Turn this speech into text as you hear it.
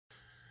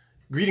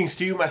Greetings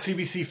to you, my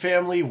CBC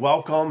family.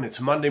 Welcome.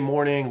 It's Monday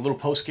morning, a little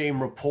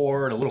post-game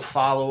report, a little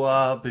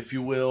follow-up, if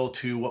you will,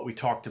 to what we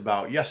talked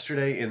about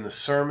yesterday in the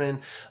sermon.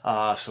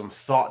 Some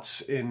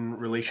thoughts in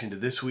relation to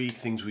this week,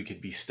 things we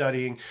could be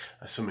studying,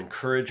 some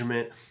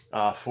encouragement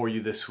for you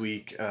this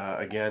week,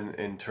 again,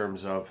 in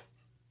terms of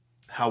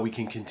how we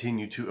can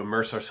continue to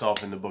immerse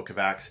ourselves in the book of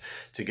Acts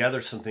together,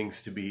 some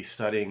things to be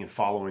studying and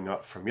following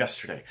up from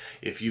yesterday.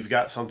 If you've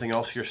got something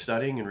else you're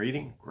studying and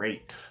reading,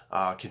 great.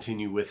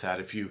 Continue with that.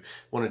 If you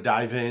want to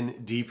dive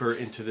in deeper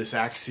into this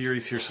Acts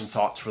series, here's some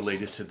thoughts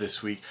related to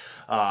this week.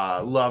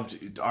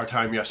 Loved our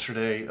time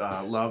yesterday.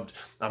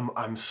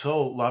 I'm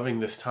so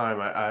loving this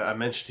time. I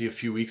mentioned to you a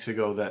few weeks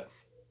ago that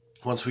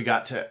once we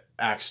got to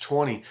Acts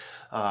 20,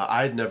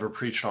 I had never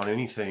preached on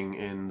anything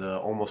in the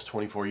almost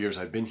 24 years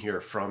I've been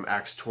here from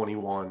Acts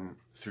 21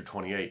 through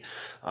 28.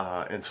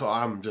 And so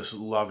I'm just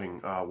loving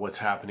what's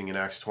happening in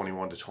Acts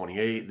 21 to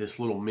 28, this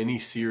little mini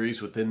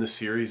series within the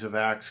series of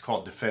Acts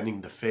called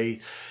Defending the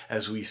Faith,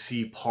 as we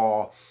see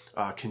Paul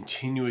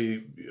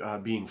continually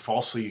being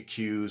falsely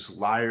accused,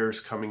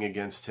 liars coming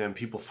against him,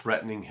 people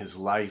threatening his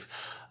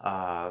life.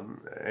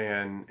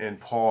 And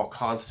Paul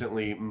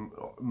constantly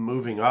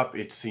moving up,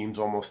 it seems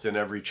almost in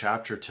every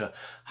chapter, to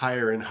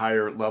higher and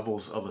higher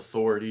levels of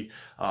authority,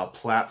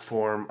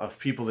 platform of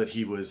people that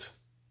he was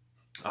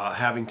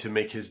having to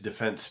make his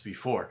defense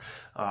before,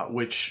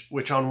 which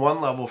on one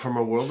level, from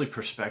a worldly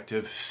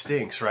perspective,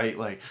 stinks, right?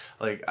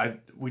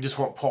 We just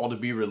want Paul to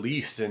be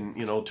released and,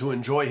 to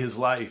enjoy his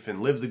life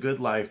and live the good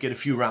life, get a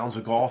few rounds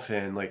of golf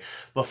in,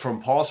 but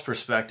from Paul's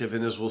perspective,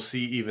 and as we'll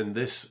see even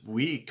this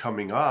week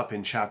coming up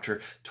in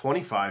chapter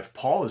 25,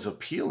 Paul is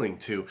appealing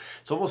to,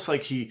 it's almost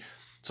like he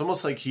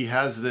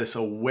has this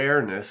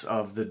awareness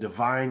of the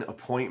divine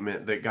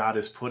appointment that God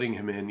is putting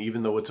him in,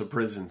 even though it's a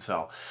prison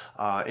cell.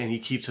 And he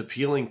keeps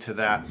appealing to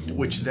that,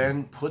 which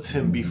then puts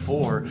him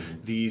before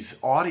these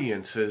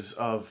audiences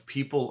of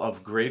people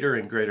of greater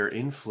and greater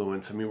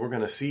influence. I mean, we're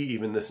going to see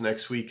even this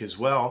next week as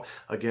well,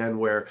 again,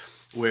 where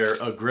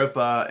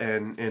Agrippa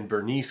and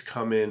Bernice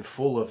come in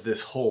full of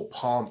this whole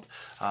pomp,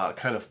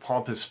 kind of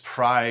pompous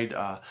pride,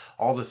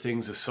 all the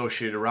things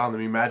associated around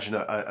them. Imagine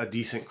a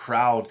decent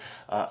crowd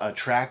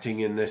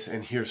attracting in this,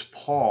 and here's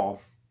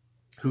Paul,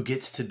 who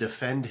gets to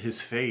defend his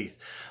faith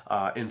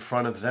in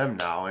front of them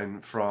now.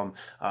 And from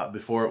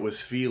before it was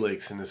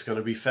Felix, and it's going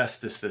to be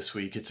Festus this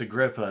week, it's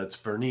Agrippa, it's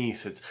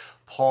Bernice, it's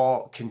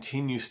Paul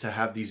continues to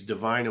have these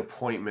divine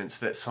appointments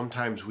that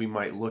sometimes we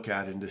might look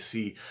at and to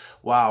see,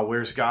 wow,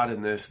 where's God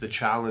in this? The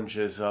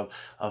challenges of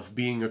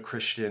being a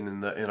Christian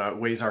and in our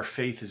ways our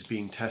faith is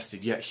being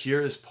tested. Yet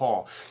here is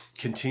Paul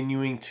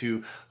continuing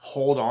to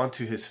hold on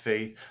to his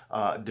faith,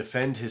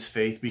 defend his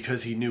faith,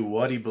 because he knew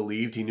what he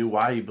believed, he knew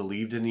why he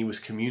believed, and he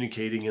was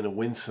communicating in a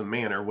winsome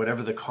manner,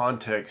 whatever the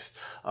context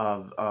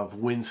of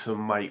winsome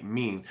might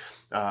mean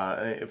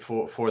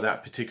for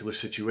that particular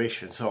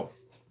situation. So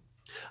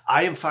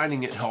I am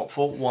finding it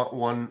helpful.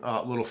 One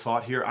little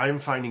thought here. I am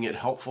finding it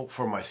helpful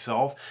for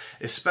myself,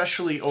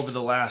 especially over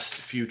the last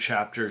few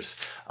chapters,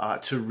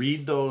 to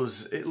read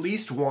those at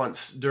least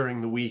once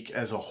during the week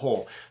as a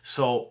whole.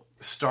 So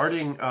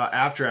starting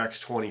after Acts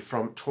 20,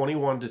 from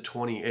 21 to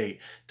 28,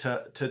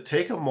 to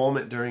take a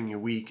moment during your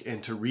week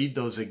and to read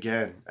those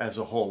again as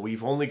a whole.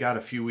 We've only got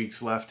a few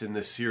weeks left in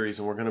this series,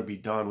 and we're going to be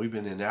done. We've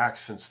been in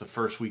Acts since the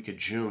first week of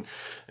June,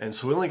 and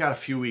so we only got a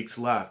few weeks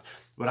left.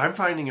 But I'm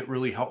finding it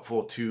really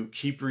helpful to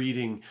keep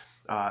reading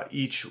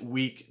each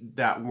week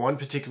that one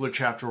particular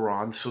chapter we're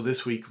on. So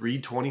this week,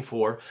 read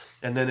 24,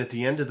 and then at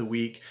the end of the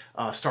week,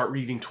 start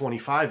reading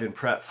 25 in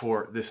prep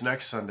for this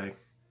next Sunday.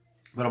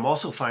 But I'm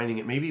also finding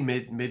it maybe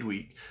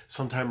midweek,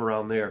 sometime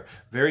around there,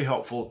 very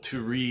helpful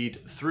to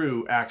read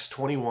through Acts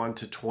 21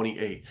 to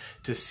 28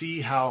 to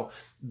see how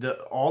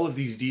all of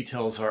these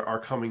details are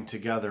coming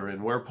together,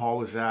 and where Paul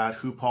was at,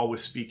 who Paul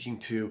was speaking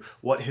to,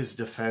 what his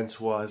defense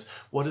was,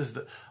 what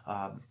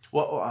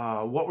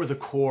were the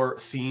core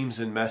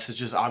themes and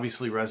messages.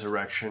 Obviously,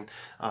 resurrection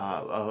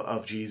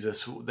of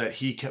Jesus that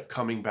he kept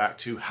coming back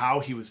to, how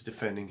he was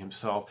defending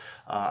himself,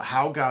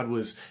 how God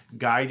was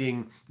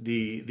guiding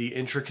the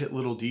intricate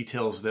little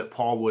details that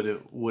Paul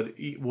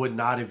would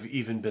not have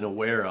even been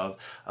aware of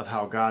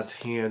how God's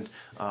hand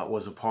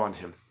was upon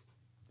him.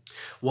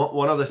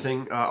 One other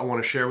thing I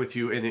want to share with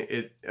you, and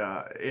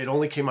it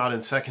only came out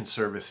in second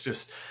service,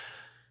 just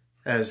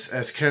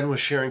as Ken was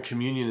sharing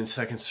communion in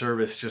second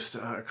service, just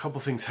a couple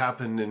things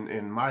happened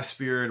in my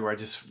spirit where I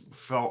just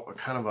felt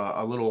kind of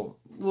a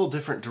little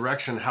different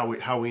direction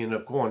how we ended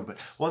up going. But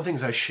one of the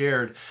things I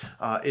shared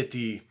at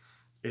the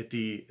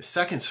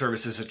second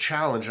service is a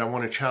challenge. I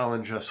want to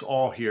challenge us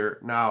all here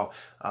now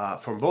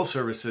from both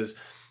services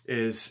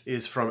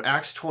is from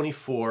Acts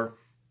 24,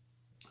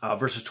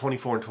 verses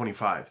 24 and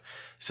 25.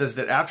 It says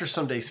that after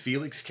some days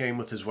Felix came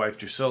with his wife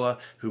Drusilla,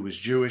 who was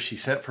Jewish. He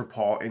sent for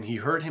Paul, and he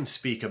heard him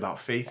speak about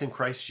faith in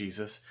Christ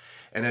Jesus.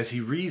 And as he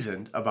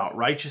reasoned about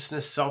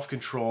righteousness,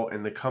 self-control,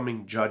 and the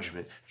coming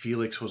judgment,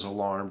 Felix was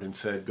alarmed and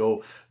said,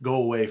 go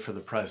away for the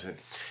present.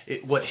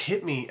 What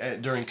hit me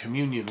during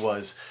communion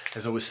was,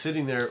 as I was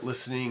sitting there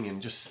listening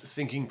and just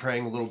thinking,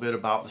 praying a little bit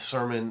about the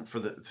sermon for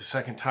the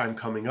second time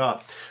coming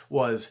up,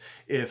 was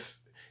if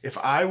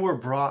I were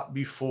brought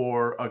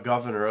before a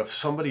governor of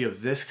somebody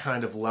of this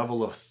kind of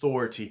level of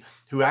authority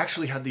who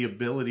actually had the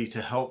ability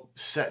to help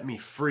set me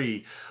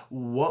free,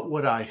 what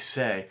would I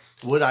say?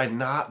 Would I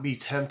not be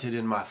tempted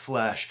in my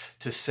flesh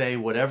to say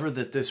whatever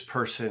that this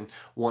person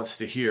wants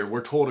to hear?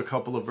 We're told a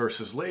couple of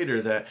verses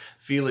later that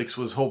Felix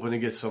was hoping to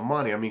get some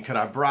money. I mean, could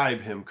I bribe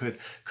him? Could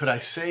I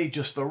say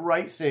just the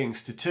right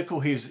things to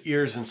tickle his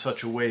ears in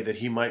such a way that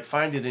he might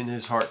find it in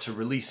his heart to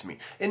release me?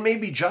 And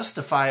maybe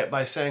justify it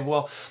by saying,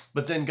 well,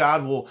 but then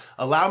God will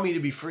allow me to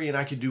be free and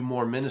I could do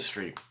more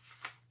ministry.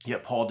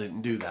 Yet Paul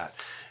didn't do that.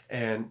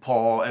 And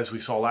Paul, as we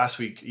saw last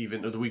week,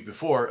 even or the week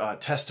before,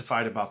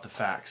 testified about the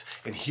facts.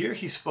 And here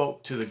he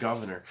spoke to the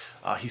governor.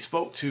 He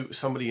spoke to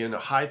somebody in a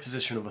high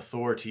position of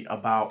authority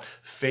about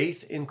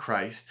faith in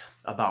Christ,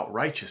 about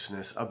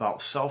righteousness,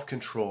 about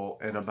self-control,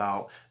 and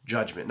about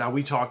judgment. Now,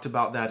 we talked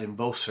about that in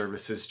both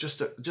services,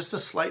 just a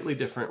slightly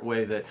different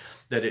way that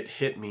it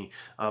hit me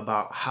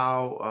about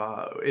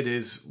how it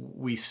is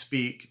we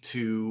speak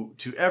to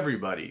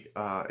everybody,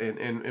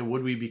 and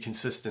would we be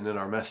consistent in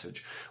our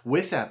message.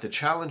 With that, the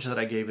challenge that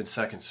I gave in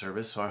second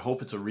service, so I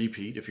hope it's a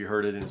repeat if you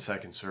heard it in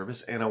second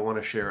service, and I want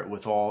to share it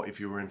with all if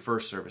you were in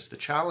first service. The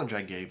challenge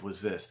I gave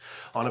was this.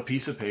 On a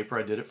piece of paper,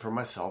 I did it for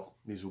myself.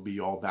 These will be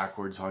all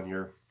backwards on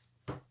your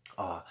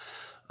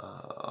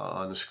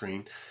on the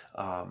screen.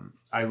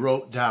 I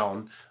wrote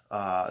down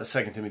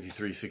 2 Timothy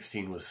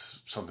 3:16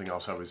 was something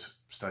else I was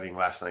studying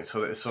last night.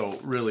 So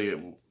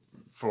really,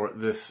 for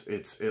this,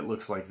 it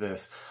looks like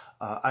this.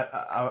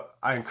 I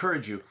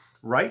encourage you,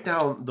 write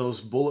down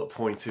those bullet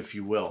points, if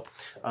you will,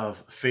 of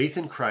faith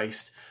in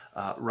Christ,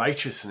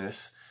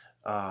 righteousness,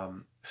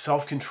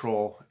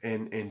 self-control,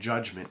 and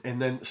judgment,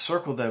 and then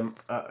circle them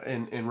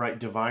and write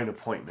divine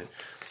appointment.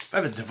 I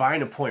have a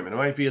divine appointment. It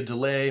might be a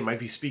delay. It might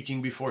be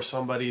speaking before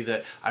somebody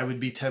that I would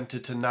be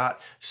tempted to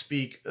not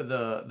speak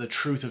the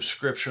truth of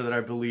Scripture that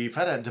I believe. If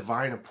I had a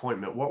divine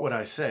appointment, what would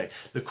I say?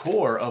 The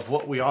core of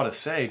what we ought to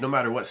say, no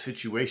matter what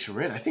situation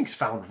we're in, I think is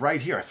found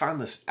right here. I found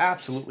this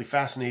absolutely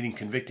fascinating,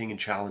 convicting, and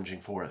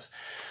challenging for us.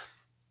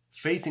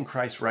 Faith in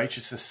Christ,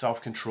 righteousness,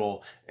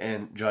 self-control,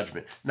 and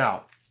judgment.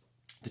 Now,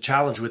 the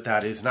challenge with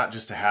that is not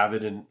just to have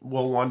it and,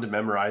 well, one, to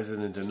memorize it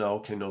and to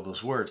know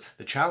those words.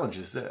 The challenge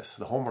is this.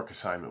 The homework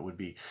assignment would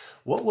be,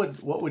 what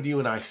would you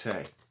and I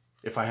say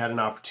if I had an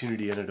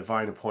opportunity and a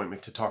divine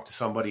appointment to talk to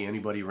somebody,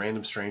 anybody,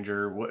 random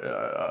stranger?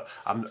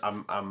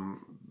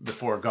 I'm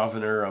before a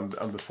governor.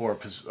 I'm before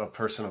a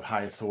person of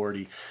high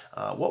authority.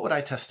 What would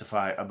I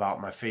testify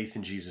about my faith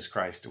in Jesus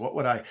Christ? What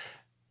would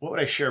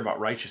I share about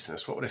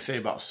righteousness? What would I say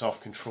about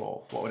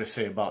self-control? What would I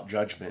say about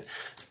judgment?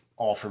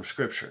 All from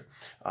Scripture.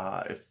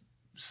 If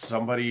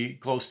somebody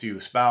close to you,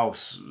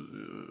 spouse,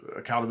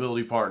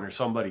 accountability partner,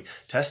 somebody,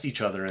 test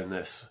each other in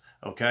this,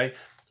 okay?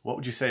 What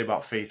would you say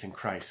about faith in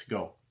Christ?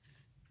 Go.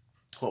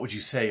 What would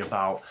you say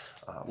about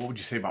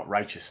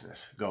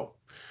righteousness? Go.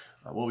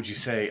 What would you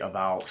say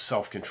about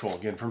self-control?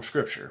 Again, from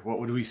Scripture. What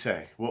would we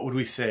say? What would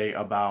we say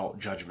about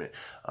judgment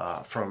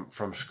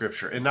from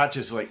Scripture? And not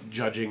just like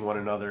judging one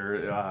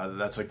another.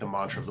 That's like the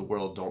mantra of the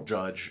world, don't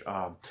judge.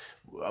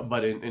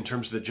 But in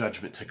terms of the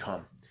judgment to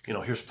come. You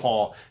know, here's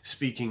Paul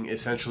speaking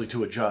essentially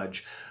to a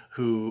judge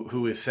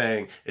who is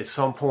saying, at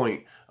some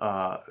point,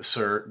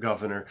 sir,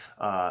 governor,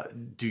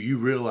 do you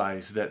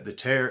realize that the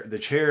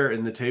chair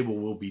and the table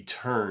will be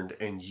turned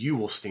and you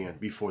will stand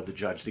before the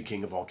judge, the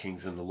King of all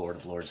kings and the Lord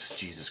of lords,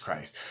 Jesus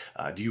Christ?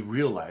 Do you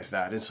realize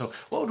that? And so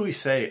what would we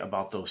say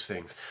about those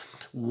things?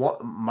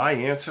 My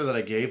answer that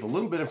I gave a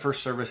little bit in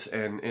first service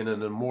and in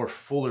a more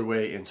fuller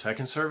way in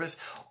second service,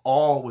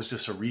 all was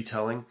just a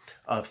retelling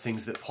of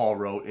things that Paul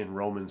wrote in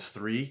Romans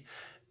 3.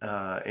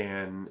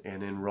 And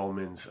in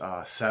Romans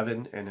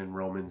 7 and in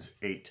Romans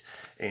 8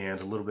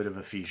 and a little bit of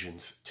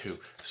Ephesians 2.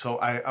 So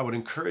I would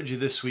encourage you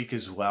this week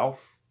as well.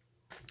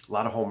 A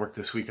lot of homework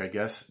this week, I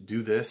guess.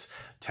 Do this.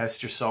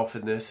 Test yourself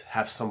in this.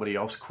 Have somebody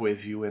else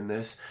quiz you in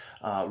this.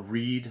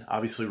 Read,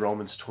 obviously,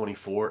 Romans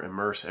 24.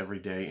 Immerse every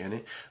day in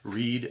it.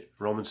 Read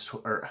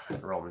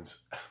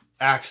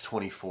Acts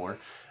 24.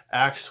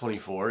 Acts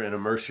 24 and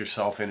immerse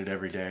yourself in it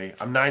every day.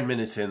 I'm 9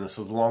 minutes in. This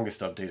is the longest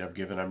update I've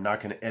given. I'm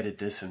not going to edit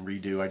this and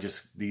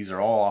redo. These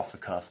are all off the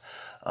cuff.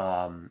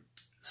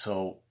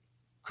 So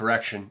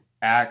correction,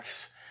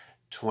 Acts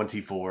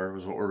 24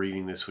 was what we're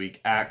reading this week.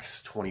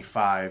 Acts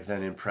 25,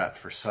 then in prep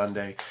for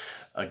Sunday.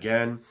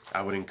 Again,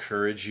 I would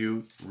encourage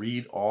you,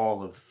 read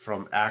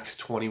from Acts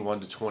 21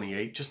 to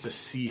 28, just to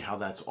see how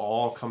that's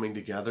all coming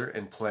together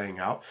and playing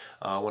out.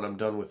 When I'm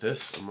done with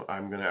this,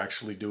 I'm going to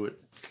actually do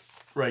it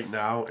right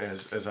now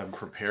as I'm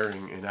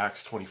preparing in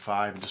Acts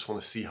 25. I just want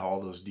to see how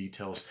all those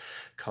details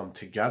come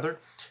together.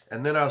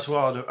 And then as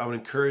well, I would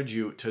encourage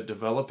you to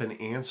develop an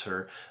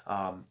answer.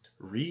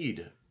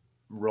 Read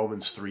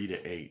Romans 3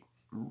 to 8.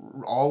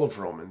 all of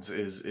Romans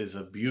is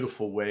a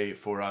beautiful way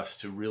for us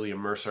to really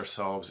immerse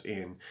ourselves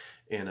in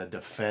a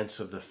defense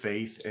of the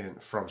faith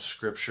and from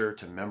Scripture,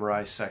 to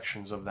memorize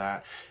sections of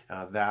that.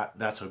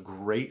 That's a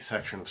great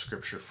section of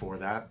Scripture for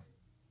that.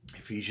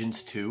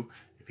 Ephesians 2,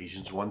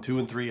 Ephesians 1, 2,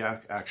 and 3,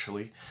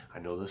 actually. I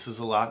know this is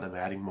a lot, and I'm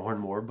adding more and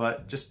more,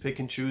 but just pick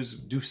and choose,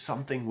 do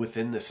something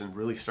within this and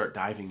really start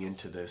diving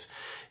into this.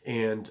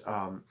 And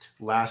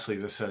lastly,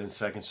 as I said in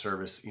second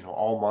service,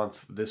 all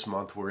month, this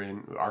month, we're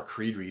in our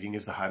creed reading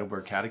is the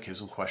Heidelberg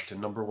Catechism, question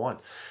number 1.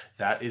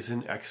 That is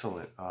an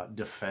excellent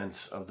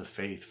defense of the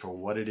faith for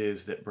what it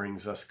is that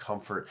brings us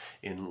comfort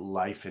in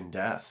life and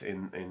death,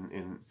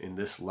 in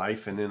this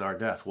life and in our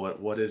death.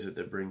 What is it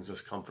that brings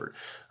us comfort?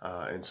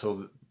 And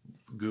so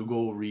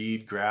Google,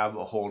 read, grab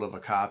a hold of a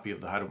copy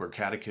of the Heidelberg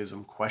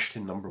Catechism,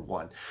 question number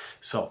 1.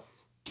 So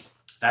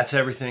that's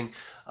everything.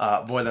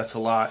 Boy, that's a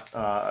lot.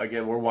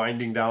 Again, we're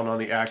winding down on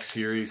the Acts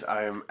series.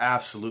 I am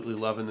absolutely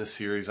loving this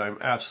series. I'm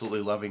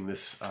absolutely loving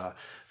this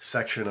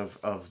section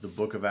of the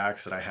book of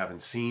Acts that I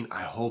haven't seen.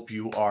 I hope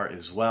you are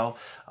as well.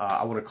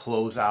 I want to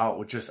close out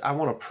with I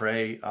want to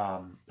pray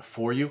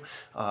for you.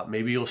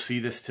 Maybe you'll see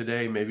this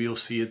today. Maybe you'll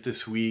see it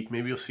this week.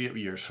 Maybe you'll see it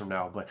years from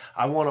now. But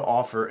I want to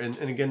offer, and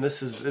again,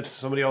 this is, if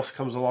somebody else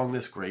comes along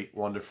this, great,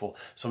 wonderful.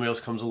 Somebody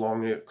else comes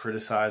along,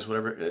 criticize,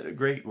 whatever,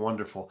 great,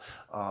 wonderful.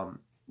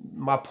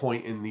 My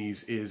point in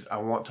these is I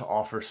want to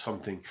offer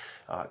something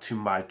to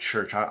my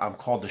church. I'm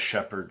called to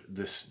shepherd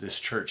this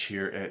church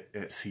here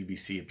at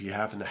CBC. If you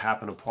happen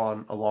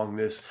along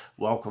this,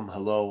 welcome,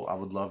 hello. I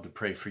would love to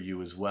pray for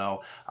you as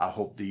well. I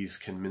hope these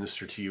can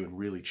minister to you and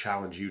really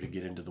challenge you to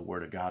get into the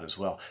Word of God as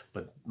well.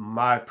 But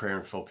my prayer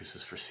and focus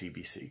is for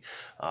CBC,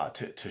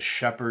 to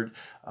shepherd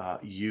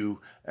you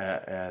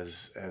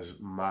as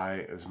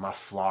my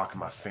flock,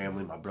 my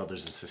family, my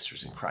brothers and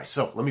sisters in Christ.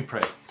 So let me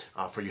pray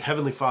for you.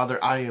 Heavenly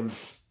Father, I am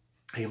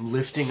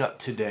lifting up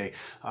today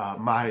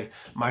my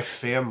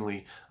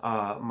family,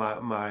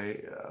 my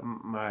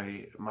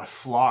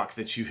flock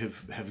that you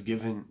have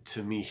given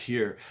to me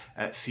here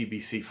at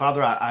CBC.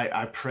 Father,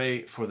 I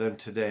pray for them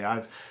today.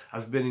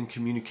 I've been in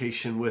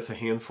communication with a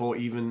handful,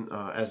 even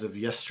as of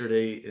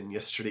yesterday and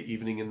yesterday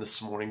evening and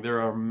this morning.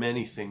 There are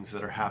many things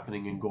that are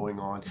happening and going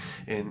on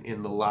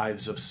in the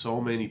lives of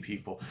so many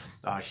people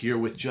here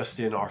with just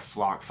in our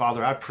flock.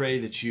 Father, I pray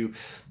that you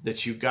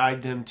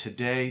guide them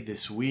today,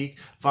 this week.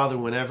 Father,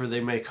 whenever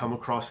they may come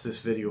across this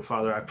video,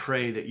 Father, I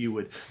pray that you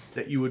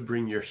would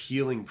bring your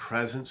healing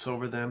presence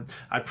over them.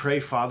 I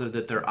pray, Father,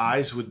 that their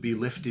eyes would be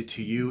lifted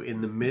to you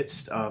in the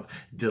midst of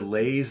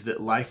delays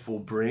that life will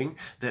bring,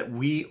 that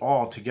we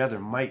all together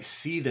might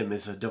see them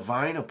as a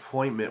divine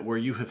appointment where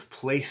you have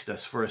placed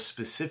us for a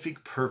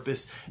specific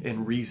purpose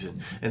and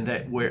reason, and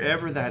that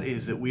wherever that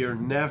is, that we are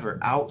never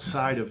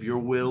outside of your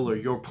will or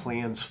your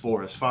plans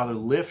for us. Father,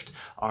 lift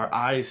our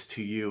eyes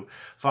to you.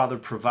 Father,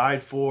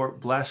 provide for,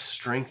 bless,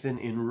 strengthen,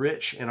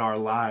 enrich in our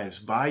lives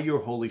by your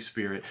Holy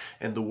Spirit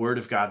and the Word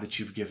of God that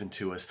you've given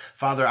to us.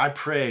 Father, I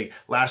pray,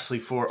 lastly,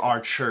 for our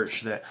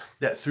church, that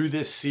through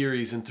this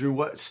series and through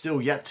what's still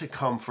yet to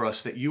come for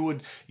us, that you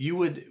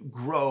would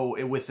grow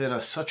within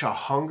us such a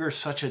hunger,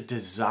 such a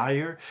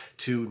desire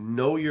to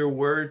know your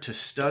Word, to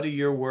study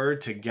your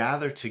Word, to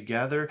gather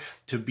together,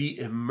 to be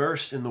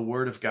immersed in the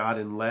Word of God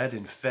and led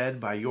and fed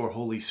by your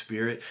Holy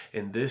Spirit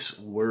in this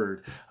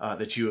Word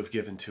that you have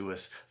given to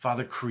us.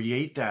 Father,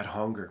 create that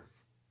hunger,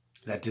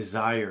 that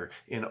desire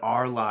in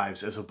our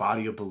lives as a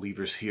body of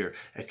believers here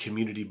at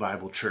Community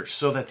Bible Church,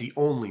 so that the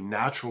only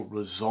natural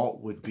result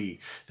would be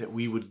that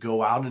we would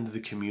go out into the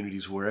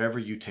communities wherever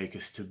you take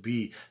us to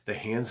be the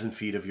hands and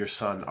feet of your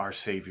Son, our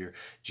Savior,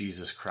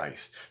 Jesus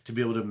Christ, to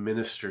be able to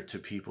minister to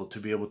people, to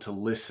be able to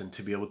listen,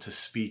 to be able to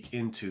speak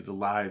into the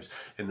lives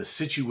and the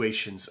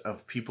situations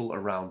of people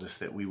around us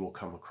that we will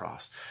come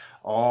across,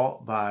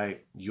 all by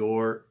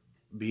your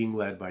being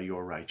led by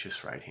your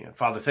righteous right hand.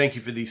 Father, thank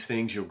you for these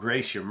things, your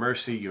grace, your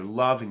mercy, your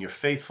love, and your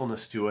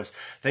faithfulness to us.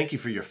 Thank you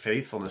for your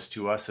faithfulness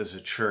to us as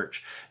a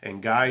church,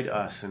 and guide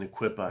us and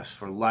equip us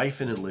for life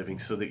and in living,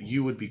 so that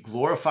you would be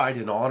glorified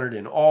and honored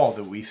in all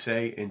that we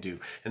say and do.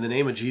 In the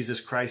name of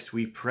Jesus Christ,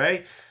 we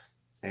pray.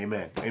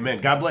 Amen.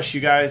 Amen. God bless you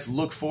guys.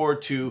 Look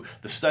forward to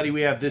the study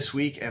we have this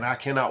week, and I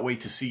cannot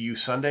wait to see you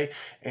Sunday.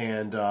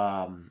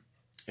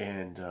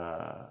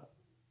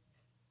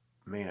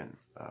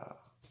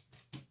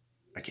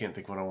 I can't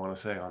think what I want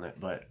to say on it,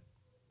 but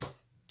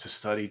to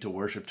study, to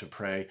worship, to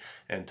pray,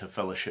 and to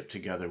fellowship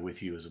together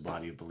with you as a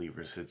body of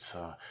believers. It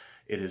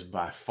is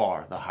by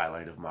far the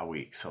highlight of my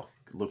week. So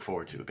look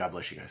forward to it. God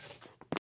bless you guys.